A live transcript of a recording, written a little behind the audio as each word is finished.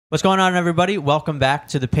What's going on, everybody? Welcome back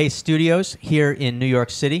to the Pace Studios here in New York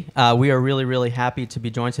City. We are really, really happy to be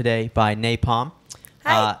joined today by Napalm.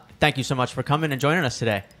 Hi. Thank you so much for coming and joining us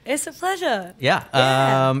today. It's a pleasure.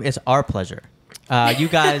 Yeah. It's our pleasure. You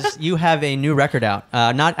guys, you have a new record out.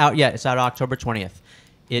 Not out yet. It's out October 20th.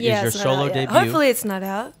 It is your it's not solo out yet. debut. Hopefully it's not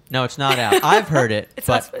out. No, it's not out. I've heard it, It's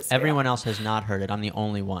not but supposed to be everyone out. else has not heard it. I'm the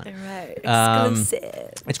only one. Right. Um,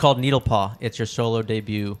 Exclusive. It's called Needle Paw. It's your solo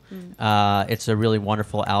debut. It's a really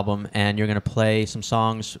wonderful album, and you're going to play some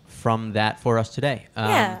songs from that for us today.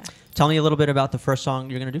 Yeah. Tell me a little bit about the first song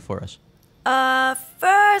you're going to do for us.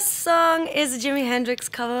 First song is a Jimi Hendrix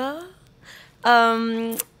cover.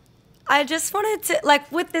 I just wanted to, like,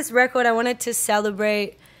 with this record, I wanted to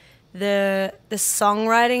celebrate the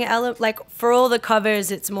songwriting element. Like, for all the covers,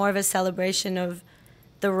 it's more of a celebration of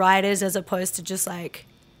the writers as opposed to just like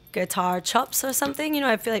guitar chops or something. You know,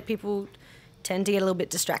 I feel like people tend to get a little bit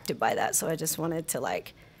distracted by that, so I just wanted to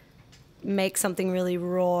like make something really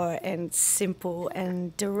raw and simple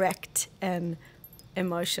and direct and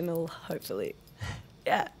emotional, hopefully.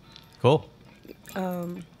 Yeah. Cool.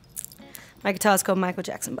 My guitar is called Michael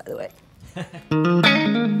Jackson, by the way.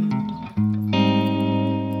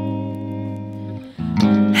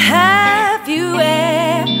 Have you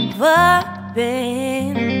ever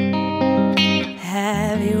been?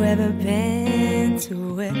 Have you ever been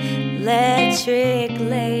to Electric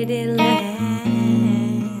Ladyland?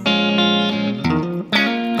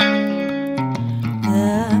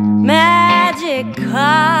 The magic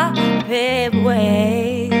carpet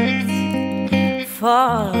waits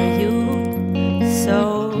for you,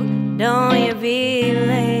 so don't you be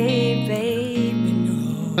late, baby,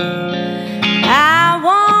 no. I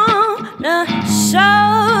wanna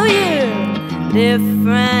show you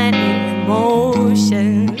different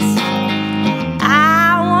emotions.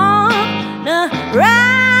 I wanna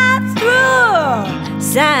ride through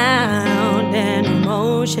sound and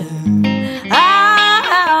emotion.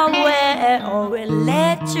 I will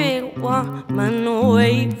electric woman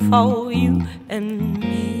wait for you and me.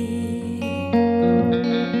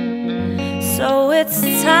 So it's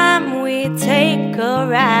time we take a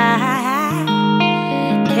ride,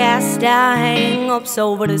 cast our hang-ups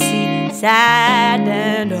over the seaside,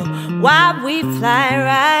 and while we fly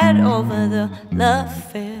right over the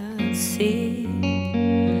love-filled sea.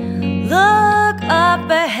 Look up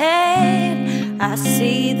ahead, I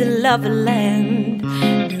see the Loverland.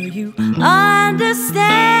 Do you understand?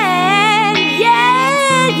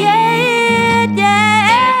 Yeah, yeah, yeah.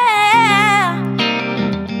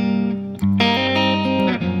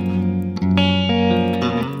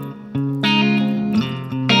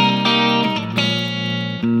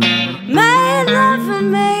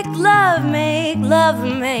 Make love, make love,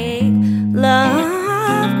 make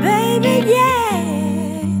love, baby, yeah.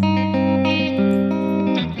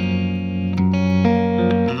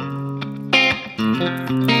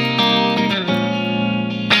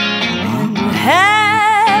 And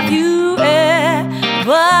have you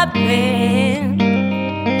ever been?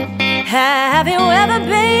 Have you ever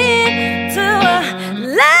been to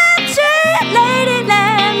Electric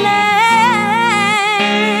Ladyland?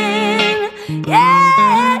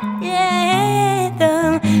 Yeah, yeah,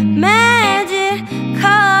 the magic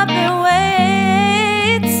carpet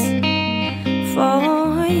waits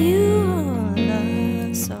for you,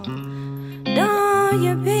 love, so don't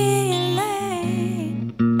you be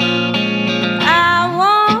late. I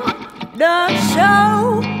want the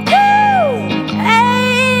show you,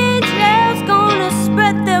 angels gonna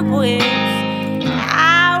spread their wings.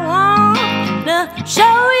 I want to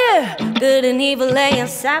show you good and evil laying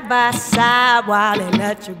side by side while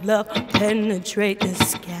electric love penetrate the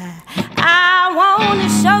sky. I want to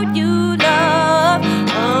show you love.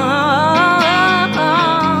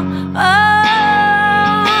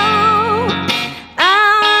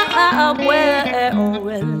 Well,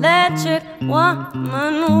 electric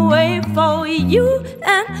woman wait for you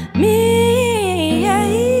and me.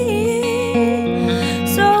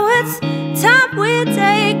 So it's time we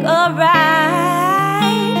take a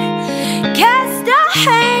ride, cast our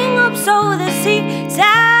hang-ups over the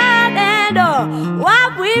seaside, and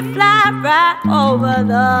while we fly right over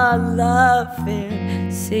the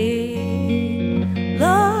loving sea.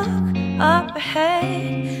 Look up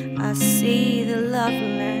ahead, I see the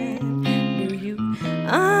Loveland. Do you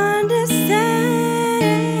understand?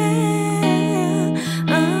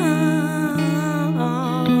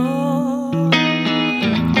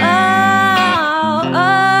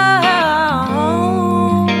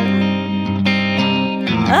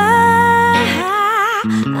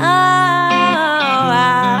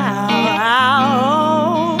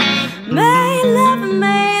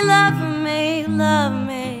 May love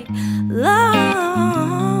long.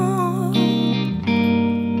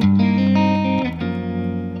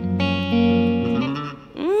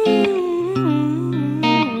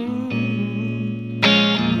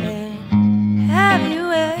 Have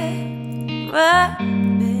you ever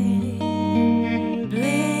been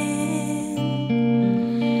blind?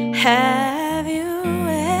 Have you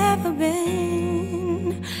ever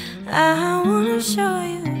been? I wanna show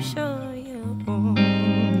you, show you.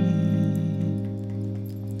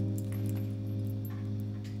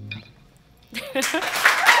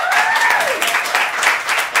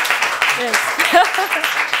 Yes.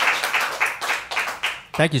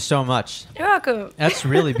 Thank you so much. You're welcome. That's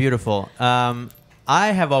really beautiful. I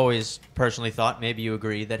have always personally thought, maybe you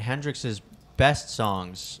agree, that Hendrix's best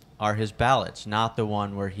songs are his ballads, not the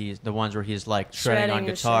ones where he's like shredding on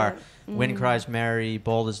guitar. Wind Cries Mary,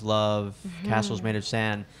 Bold as Love, Castles Made of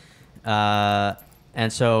Sand.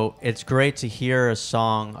 And so it's great to hear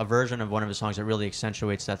a version of one of his songs that really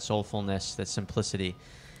accentuates that soulfulness, that simplicity.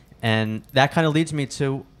 And that kind of leads me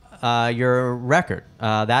to your record.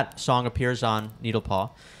 That song appears on Needle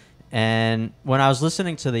Paw. And when I was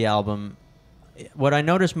listening to the album, what I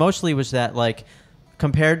noticed mostly was that, like,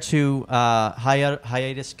 compared to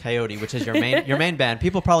Hiatus Coyote, which is your main band,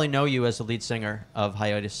 people probably know you as the lead singer of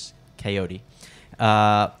Hiatus Coyote. You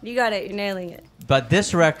got it. You're nailing it. But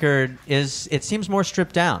this record it seems more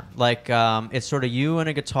stripped down. Like, it's sort of you and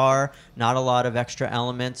a guitar, not a lot of extra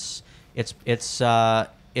elements. It's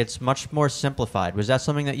much more simplified. Was that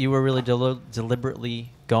something that you were really deliberately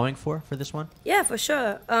going for this one? Yeah, for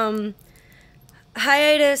sure.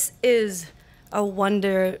 Hiatus is a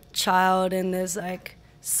wonder child, and there's like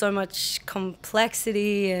so much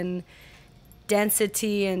complexity and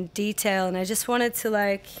density and detail, and I just wanted to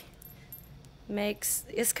like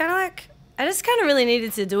it's kind of like I just kind of really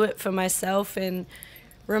needed to do it for myself and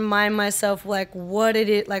remind myself like what it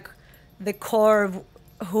is, like the core of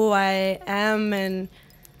who I am, and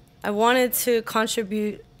I wanted to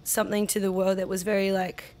contribute something to the world that was very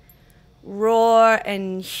like raw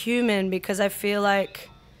and human, because I feel like,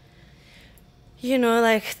 you know,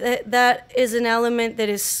 like that is an element that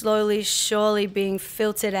is slowly, surely being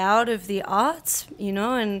filtered out of the arts, you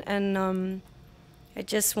know, and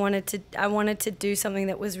I wanted to do something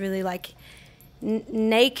that was really like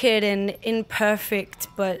naked and imperfect,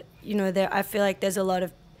 but you know, I feel like there's a lot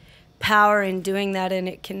of power in doing that, and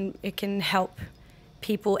it can help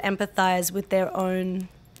people empathize with their own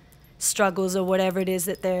struggles or whatever it is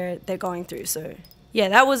that they're going through. So yeah,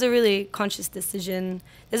 that was a really conscious decision.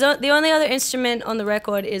 The only other instrument on the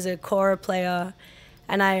record is a kora player,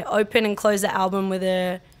 and I open and close the album with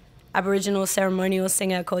a Aboriginal ceremonial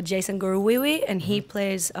singer called Jason Guruwiwi, and he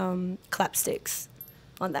plays clapsticks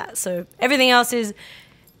on that. So everything else is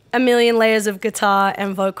a million layers of guitar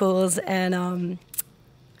and vocals, and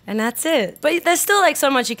that's it. But there's still like so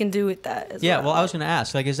much you can do with that as well. Well, I was going to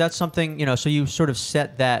ask, like, is that something, you know, so you sort of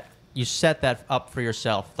set that up for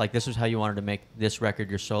yourself, like this was how you wanted to make this record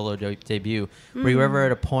your solo debut. Were you ever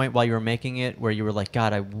at a point while you were making it where you were like,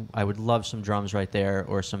 God, I would love some drums right there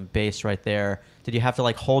or some bass right there? Did you have to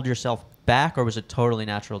like hold yourself back, or was it totally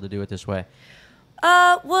natural to do it this way?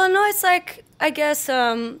 Well, no, it's like, I guess,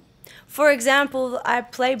 for example, I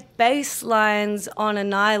play bass lines on a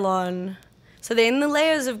nylon. So they're in the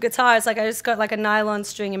layers of guitar. It's like I just got like a nylon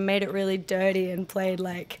string and made it really dirty and played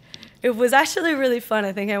like, it was actually really fun.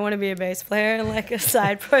 I think I want to be a bass player in like a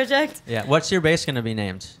side project. Yeah. What's your bass going to be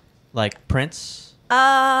named? Like Prince?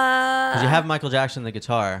 Because you have Michael Jackson the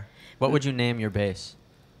guitar. What would you name your bass?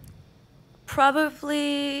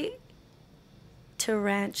 Probably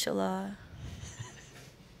Tarantula.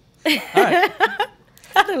 All right.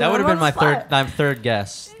 That would have been my third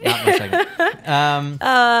guess, not my second.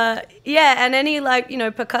 Yeah, and any like, you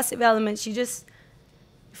know, percussive elements, you just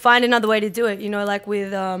find another way to do it. You know, like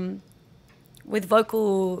with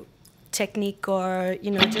vocal technique, or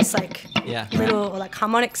you know, just like little or like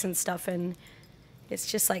harmonics and stuff, and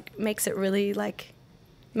it's just like makes it really like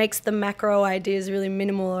makes the macro ideas really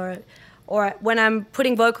minimal, or when I'm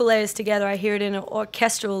putting vocal layers together, I hear it in an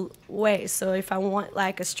orchestral way. So if I want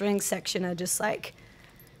like a string section, I just like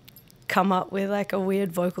come up with like a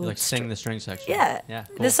weird vocal. Like sing the string section. Yeah. Yeah.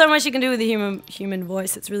 Cool. There's so much you can do with the human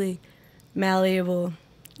voice. It's really malleable.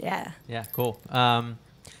 Yeah. Yeah. Cool.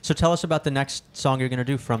 So tell us about the next song you're gonna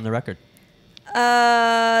do from the record.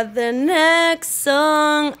 The next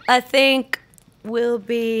song I think will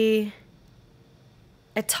be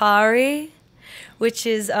Atari, which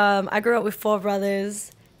is I grew up with four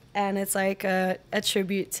brothers, and it's like a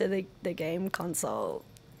tribute to the game console.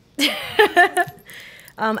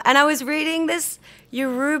 And I was reading this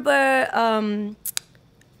Yoruba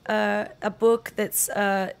a book that's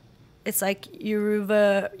it's like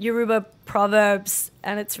Yoruba proverbs,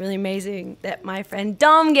 and it's really amazing that my friend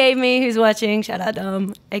Dom gave me, who's watching. Shout out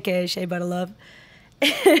Dom, aka Shea Butter Love.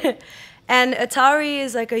 And Atari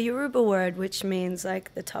is like a Yoruba word, which means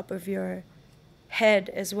like the top of your head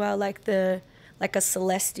as well, like a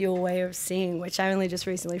celestial way of seeing, which I only just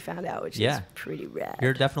recently found out, which is pretty rad.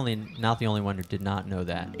 You're definitely not the only one who did not know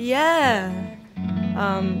that. Yeah.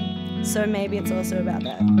 So maybe it's also about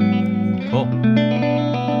that. Cool.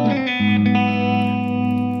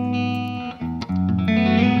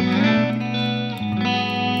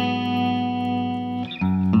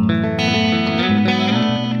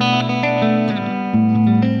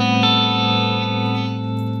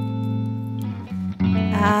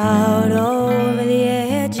 Out over the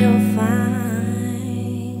edge you'll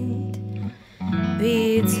find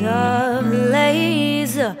beads of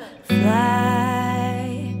laser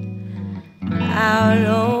fly. Out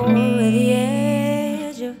over the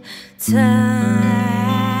edge of time.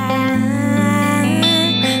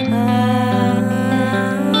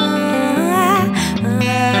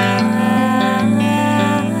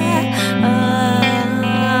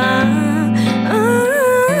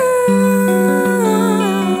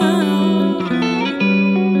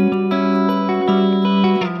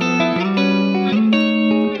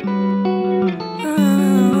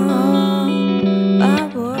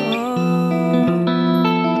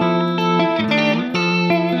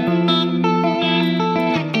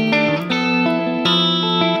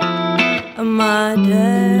 A mother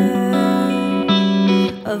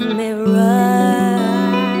of mirror,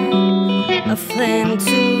 a flint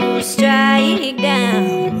to strike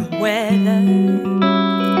down weather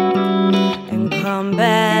and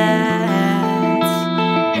combat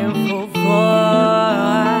in full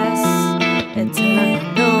force, eternal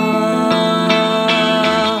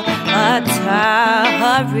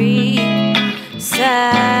Atari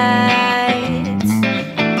sight,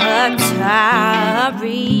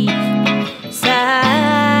 Atari side,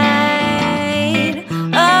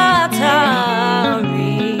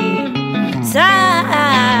 Atari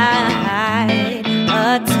side,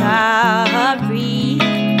 Atari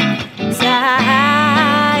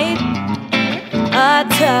side,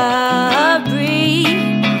 Atari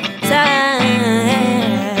side, Atari side,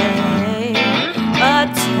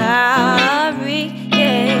 Atari.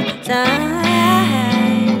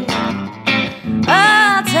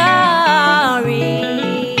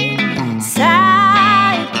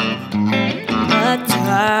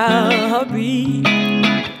 Atari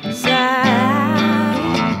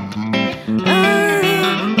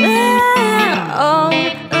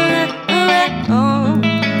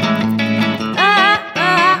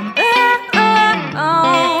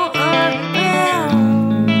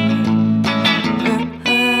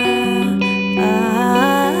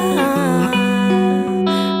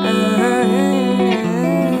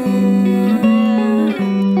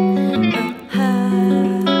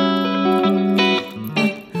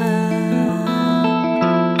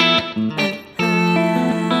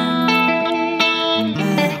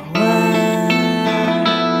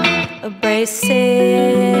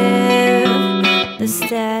abrasive, the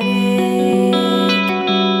static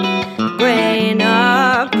grain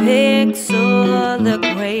of pixel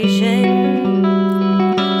equation,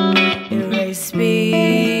 erase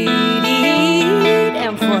speed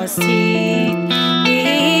and force heat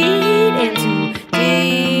into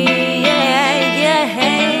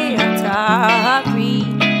Atari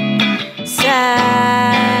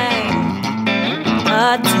side,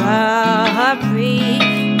 Atari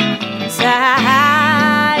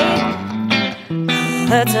side,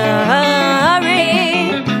 Atari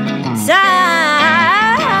side, Atari side,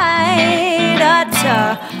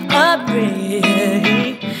 Atari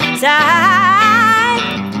side,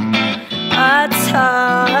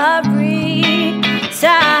 Atari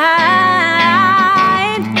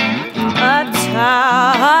side,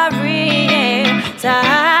 Atari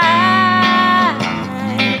side,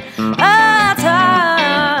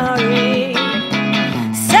 Atari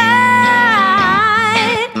side.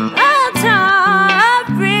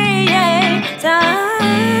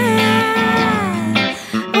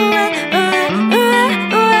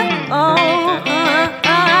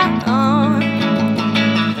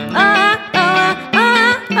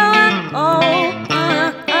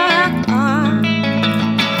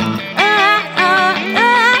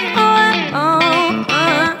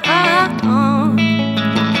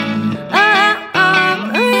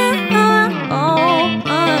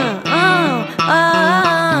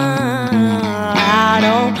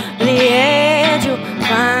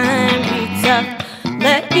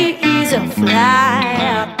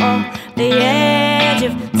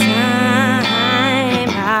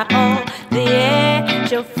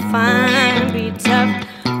 edge you'll find. Be tough,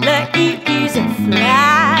 let ease and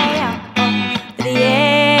fly out to the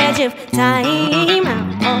edge of time.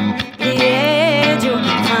 Out the edge you'll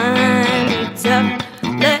find. Be tough,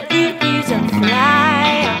 let ease and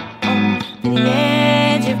fly out to the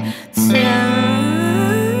edge of time.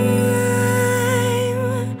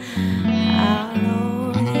 Out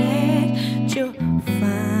on the edge you'll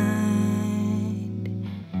find.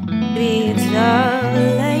 Be tough,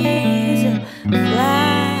 laser fly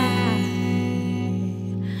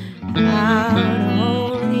out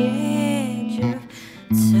on the edge of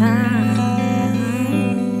time.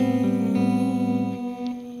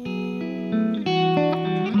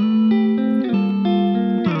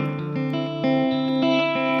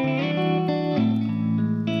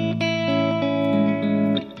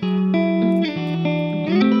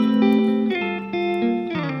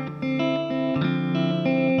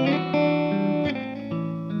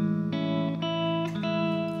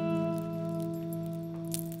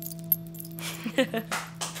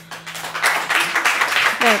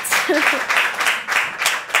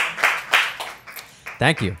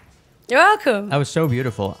 Thank you. You're welcome. That was so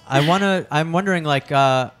beautiful. I'm wondering, like,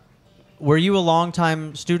 were you a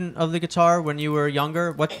longtime student of the guitar when you were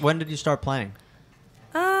younger? When did you start playing?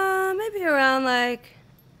 Maybe around like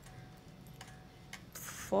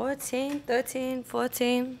 13,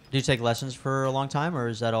 14. Did you take lessons for a long time, or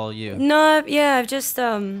is that all you? No, yeah, I've just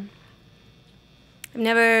I've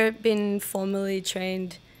never been formally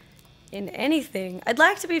trained in anything. I'd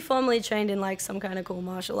like to be formally trained in like some kind of cool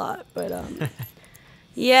martial art, but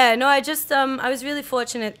yeah, no, I just I was really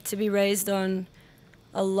fortunate to be raised on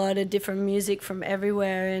a lot of different music from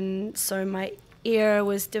everywhere, and so my ear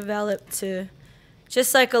was developed to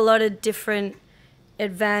just like a lot of different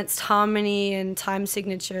advanced harmony and time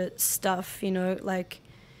signature stuff, you know, like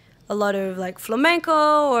a lot of like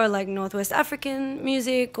flamenco or like Northwest African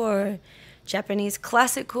music or Japanese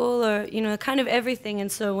classical or, you know, kind of everything.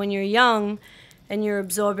 And so when you're young and you're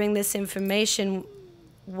absorbing this information,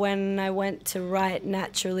 when I went to write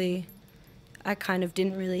naturally, I kind of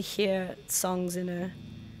didn't really hear songs in a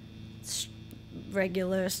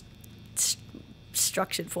regular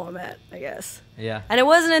structured format, I guess. Yeah. And it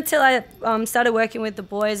wasn't until I started working with the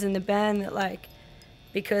boys in the band that, like,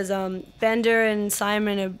 because Bender and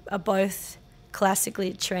Simon are both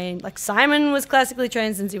classically trained. Like, Simon was classically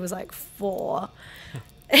trained since he was like 4.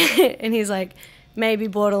 And he's like maybe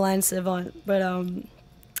borderline savant. But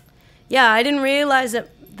yeah, I didn't realize that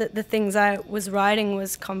the things I was writing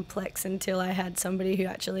was complex until I had somebody who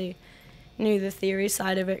actually knew the theory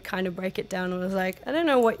side of it kind of break it down and was like, I don't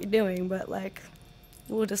know what you're doing, but like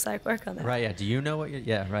we'll just like work on that. Right, yeah. Do you know what you're...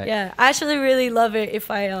 Yeah, right. Yeah, I actually really love it if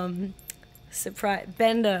I surprise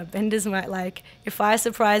Bender's my, like, if I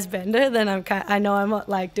surprise Bender, then I know I'm not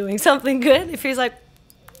like doing something good. If he's like,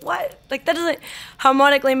 what? Like, that doesn't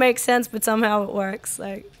harmonically make sense, but somehow it works,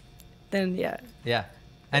 like, then yeah. Yeah.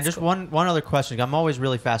 And That's just cool. one other question. I'm always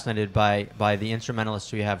really fascinated by the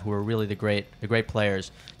instrumentalists we have who are really the great players.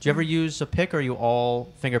 Do you ever use a pick, or are you all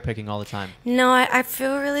finger picking all the time? No, I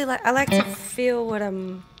feel really like, I like to feel what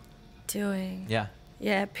I'm doing. Yeah.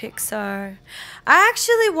 Yeah, picks are... I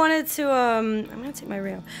actually wanted to, I'm going to take my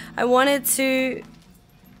reel. I wanted to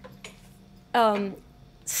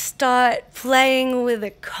start playing with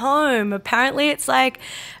a comb. Apparently it's like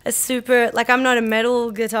a super... Like, I'm not a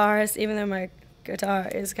metal guitarist, even though my guitar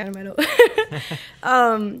is kind of metal.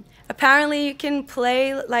 Apparently you can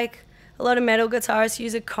play, like, a lot of metal guitarists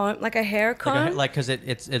use a comb, like a hair comb. Like, because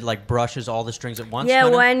it like brushes all the strings at once? Yeah,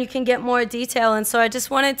 kinda? well, and you can get more detail. And so I just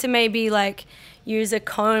wanted to maybe, like, use a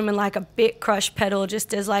comb and, like, a bit crush pedal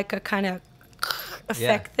just as, like, a kind of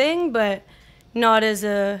effect thing, but not as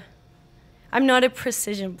a... I'm not a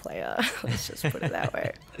precision player. Let's just put it that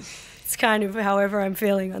way. It's kind of however I'm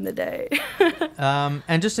feeling on the day.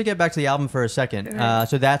 And just to get back to the album for a second,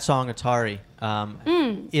 so that song, Atari,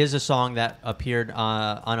 is a song that appeared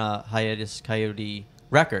on a Hiatus Coyote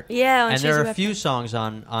record. Yeah, on and there are a She's a few Record. songs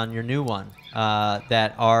on your new one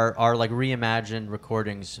that are like reimagined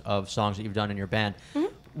recordings of songs that you've done in your band.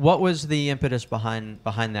 What was the impetus behind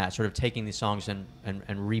that, sort of taking these songs and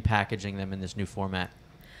repackaging them in this new format?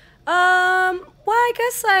 Well, I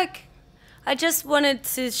guess, like, I just wanted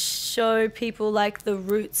to show people, like, the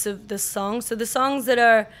roots of the song. So the songs that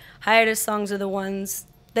are hiatus songs are the ones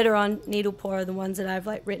that are on Needle Pour, are the ones that I've,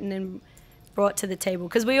 like, written and brought to the table.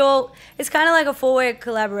 Because we all, it's kind of like a four-way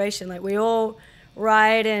collaboration. Like, we all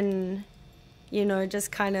write and, you know,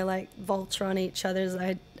 just kind of, like, vulture on each other's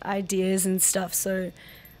ideas and stuff. So,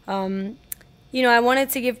 you know, I wanted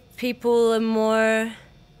to give people a more,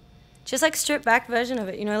 just, like, stripped-back version of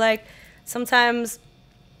it. You know, like, sometimes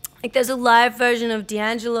like there's a live version of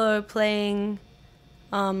D'Angelo playing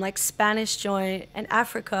like Spanish joint in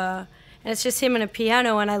Africa, and it's just him and a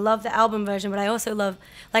piano, and I love the album version, but I also love,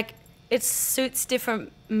 like, it suits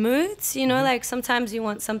different moods, you know, like sometimes you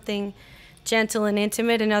want something gentle and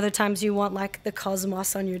intimate, and other times you want like the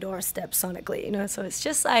cosmos on your doorstep sonically, you know, so it's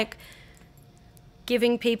just like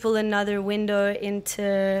giving people another window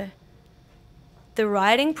into the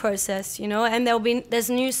writing process, you know, and there's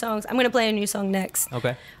new songs. I'm gonna play a new song next.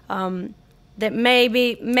 Okay. That may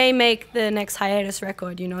make the next hiatus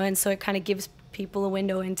record, you know, and so it kind of gives people a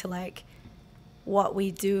window into like what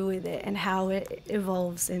we do with it and how it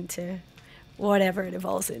evolves into whatever it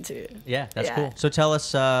evolves into. Yeah, that's cool. So tell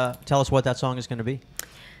us what that song is gonna be.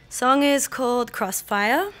 Song is called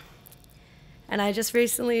Crossfire, and I just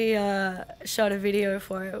recently shot a video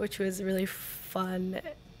for it, which was really fun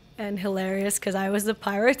and hilarious because I was the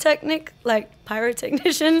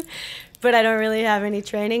pyrotechnician, but I don't really have any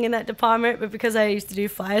training in that department. But because I used to do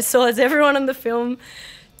fire swords, everyone on the film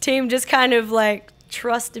team just kind of like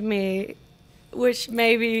trusted me, which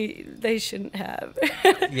maybe they shouldn't have.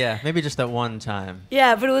 Yeah, maybe just that one time.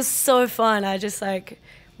 Yeah, but it was so fun. I just like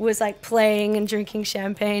was like playing and drinking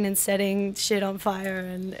champagne and setting shit on fire,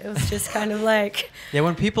 and it was just kind of like... Yeah,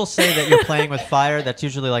 when people say that you're playing with fire, that's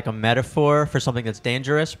usually like a metaphor for something that's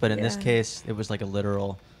dangerous, but in this case, it was like a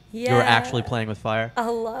literal... Yeah, you were actually playing with fire?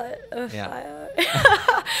 A lot of fire.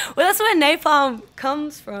 Well, that's where napalm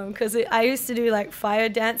comes from, because I used to do like fire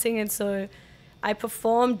dancing, and so I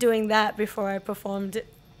performed doing that before I had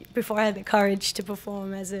the courage to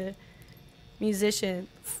perform as a musician.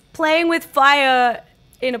 Playing with fire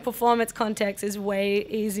in a performance context is way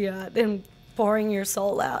easier than pouring your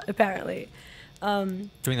soul out, apparently. Doing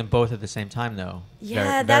them both at the same time, though.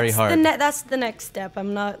 Yeah, very hard. That's the next step.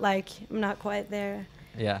 I'm not quite there.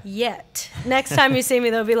 Yeah. Yet. Next time you see me,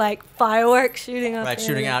 there'll be like fireworks shooting up. Right,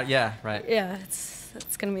 shooting out. Yeah, right. Yeah,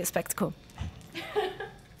 it's gonna be a spectacle.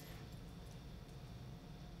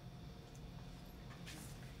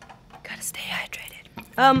 Gotta stay hydrated.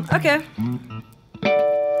 Okay.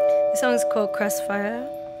 The song is called Crossfire.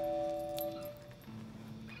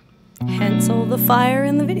 Hence all the fire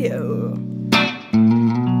in the video.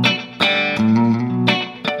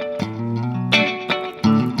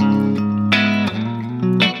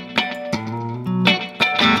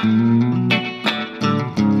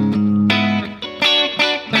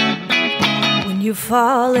 When you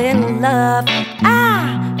fall in love,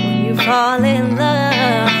 when you fall in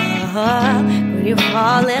love, when you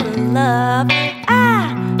fall in love,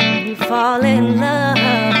 when you fall in love,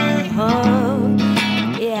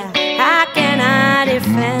 yeah. How can I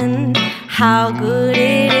defend how good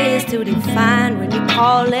it is to define when you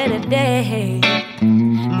call it a day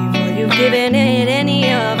before you've given it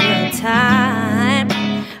any of your time?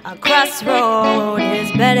 A crossroad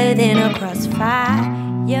is better than a crossfire.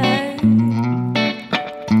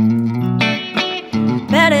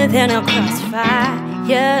 Better than a crossfire,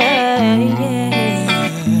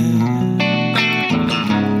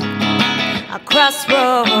 A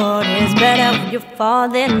crossroad is better when you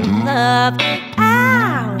fall in love.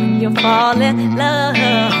 When you fall in love,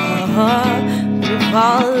 when you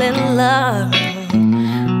fall in love,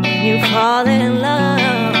 when you fall in love.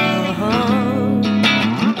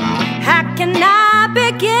 How can I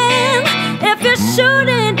begin if you're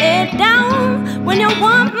shooting it down when you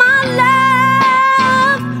want my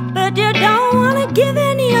love, but you don't want to give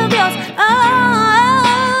any of yours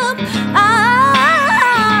up?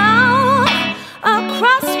 A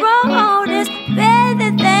crossroad is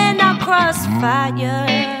better than a crossfire.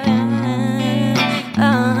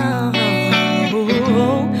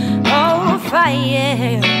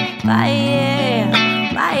 Fire, fire,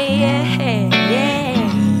 fire,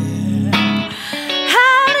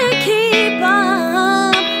 how to keep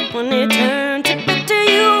on when they turn to bitter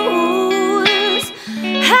use?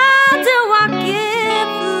 How do I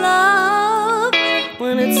give love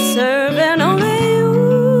when it's serving only you?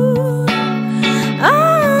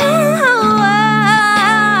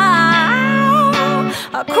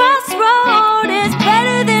 A crossroad is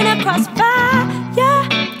better than a crossfire.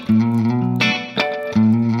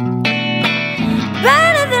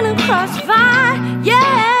 Better than a crossfire,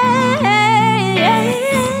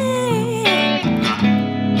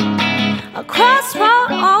 A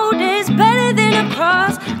crossroad is better than a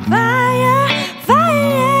crossfire,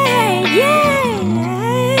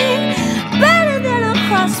 Better than a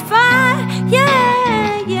crossfire,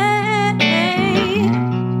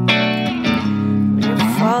 When you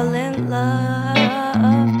fall in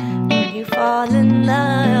love, when you fall in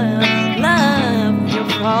love, when you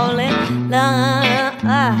fall in love.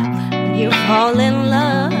 When you fall in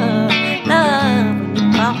love, when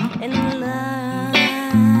you fall in love,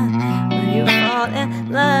 when you fall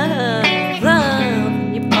in love, love,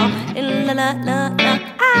 when you fall in la la la la,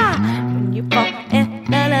 ah, when you fall in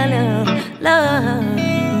la la la, love.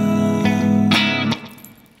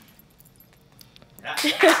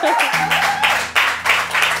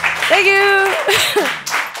 Thank you.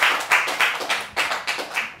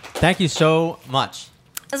 Thank you so much.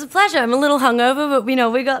 It's a pleasure. I'm a little hungover, but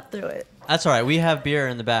we got through it. That's all right. We have beer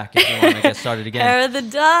in the back if you want to get started again. Hair of the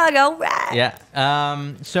dog. All right. Yeah.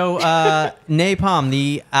 So Napalm,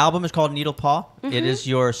 the album is called Needle Paw. Mm-hmm. It is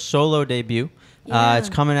your solo debut. Yeah. It's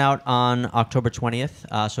coming out on October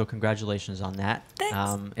 20th. So congratulations on that.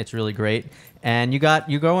 Thanks. It's really great. And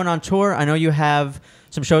you're going on tour. I know you have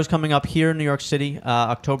some shows coming up here in New York City.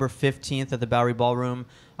 October 15th at the Bowery Ballroom.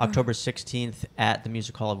 October 16th at the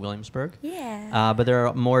Music Hall of Williamsburg. Yeah. But there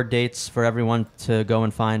are more dates for everyone to go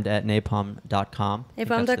and find at napalm.com.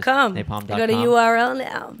 Napalm.com. Napalm.com. I got a URL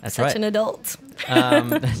now. That's Such right. an adult.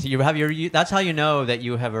 You have that's how you know that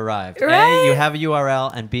you have arrived. Right. A, you have a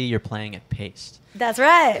URL, and B, you're playing it paced. That's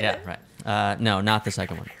right. Yeah, right. No, not the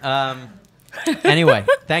second one. Anyway,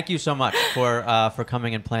 thank you so much for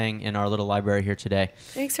coming and playing in our little library here today.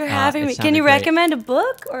 Thanks for having me. Can sounded you great. recommend a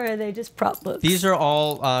book, or are they just prop books? These are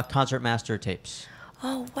all concert master tapes.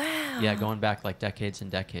 Oh, wow. Yeah, going back like decades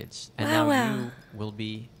and decades. And Wow, now wow. you will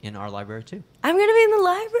be in our library too. I'm going to be in the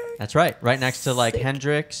library? That's right. Right next to like Sick.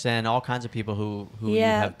 Hendrix and all kinds of people who you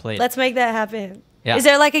have played. Let's make that happen. Yeah. Is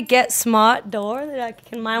there like a Get Smart door?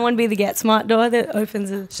 Can my one be the Get Smart door that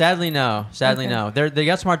opens it? Sadly, no. Sadly, Okay. no. The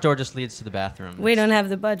Get Smart door just leads to the bathroom. We don't have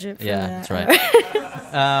the budget for Yeah, that.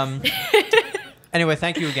 that's right. Anyway,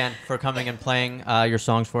 thank you again for coming and playing your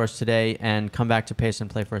songs for us today, and come back to Pace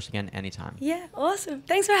and play for us again anytime. Yeah, awesome.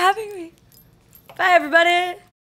 Thanks for having me. Bye, everybody.